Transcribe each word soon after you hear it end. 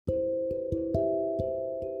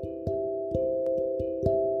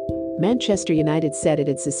Manchester United said it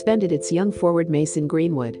had suspended its young forward Mason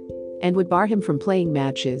Greenwood and would bar him from playing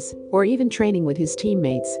matches or even training with his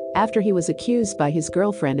teammates after he was accused by his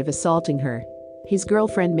girlfriend of assaulting her. His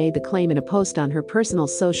girlfriend made the claim in a post on her personal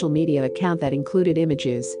social media account that included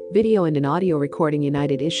images, video and an audio recording.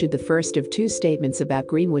 United issued the first of two statements about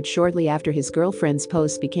Greenwood shortly after his girlfriend's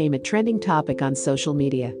post became a trending topic on social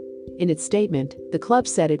media. In its statement, the club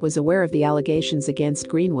said it was aware of the allegations against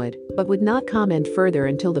Greenwood, but would not comment further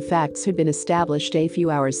until the facts had been established a few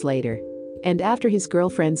hours later. And after his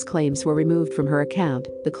girlfriend's claims were removed from her account,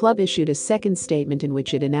 the club issued a second statement in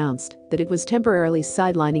which it announced that it was temporarily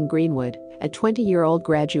sidelining Greenwood, a 20-year-old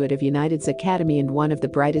graduate of United's academy and one of the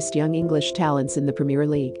brightest young English talents in the Premier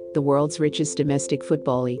League, the world's richest domestic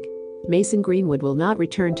football league. Mason Greenwood will not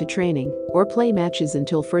return to training or play matches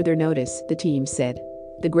until further notice, the team said.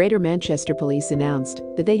 The Greater Manchester Police announced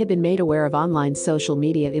that they had been made aware of online social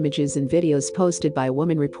media images and videos posted by a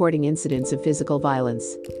woman reporting incidents of physical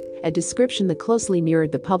violence. A description that closely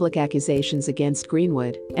mirrored the public accusations against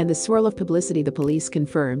Greenwood and the swirl of publicity. The police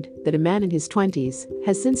confirmed that a man in his 20s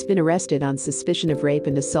has since been arrested on suspicion of rape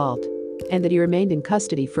and assault, and that he remained in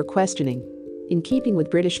custody for questioning. In keeping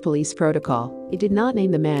with British police protocol, it did not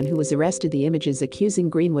name the man who was arrested. The images accusing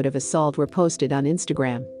Greenwood of assault were posted on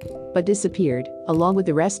Instagram, but disappeared, along with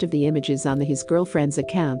the rest of the images on his girlfriend's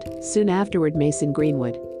account, soon afterward. Mason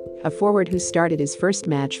Greenwood, a forward who started his first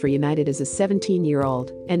match for United as a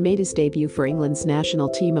 17-year-old and made his debut for England's national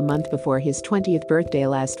team a month before his 20th birthday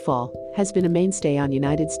last fall, has been a mainstay on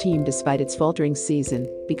United's team despite its faltering season,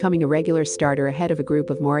 becoming a regular starter ahead of a group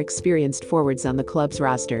of more experienced forwards on the club's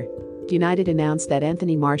roster. United announced that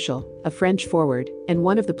Anthony Martial, a French forward and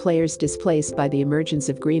one of the players displaced by the emergence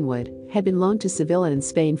of Greenwood, had been loaned to Sevilla in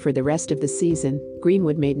Spain for the rest of the season.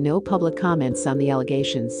 Greenwood made no public comments on the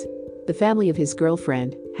allegations. The family of his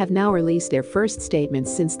girlfriend have now released their first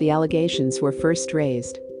statements since the allegations were first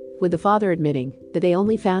raised, with the father admitting that they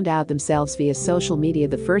only found out themselves via social media.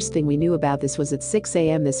 The first thing we knew about this was at 6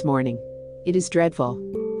 a.m. this morning. It is dreadful.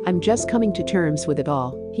 I'm just coming to terms with it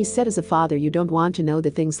all, he said. As a father, you don't want to know the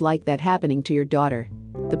things like that happening to your daughter.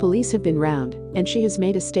 The police have been round, and she has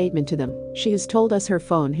made a statement to them. She has told us her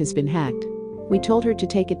phone has been hacked. We told her to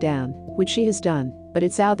take it down, which she has done, but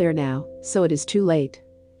it's out there now, so it is too late.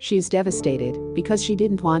 She is devastated because she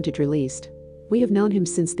didn't want it released. We have known him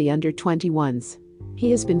since the under-21s. He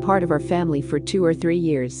has been part of our family for 2 or 3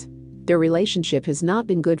 years. Their relationship has not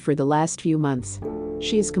been good for the last few months.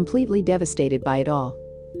 She is completely devastated by it all.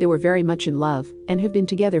 They were very much in love and have been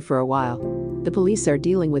together for a while. The police are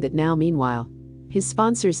dealing with it now. Meanwhile, his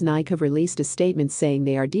sponsors Nike have released a statement saying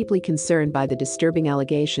they are deeply concerned by the disturbing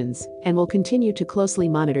allegations and will continue to closely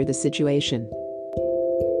monitor the situation.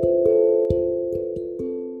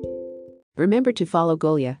 Remember to follow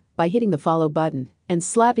Golia by hitting the follow button and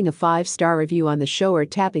slapping a 5-star review on the show or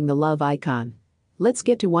tapping the love icon. Let's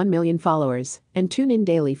get to 1 million followers and tune in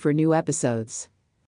daily for new episodes.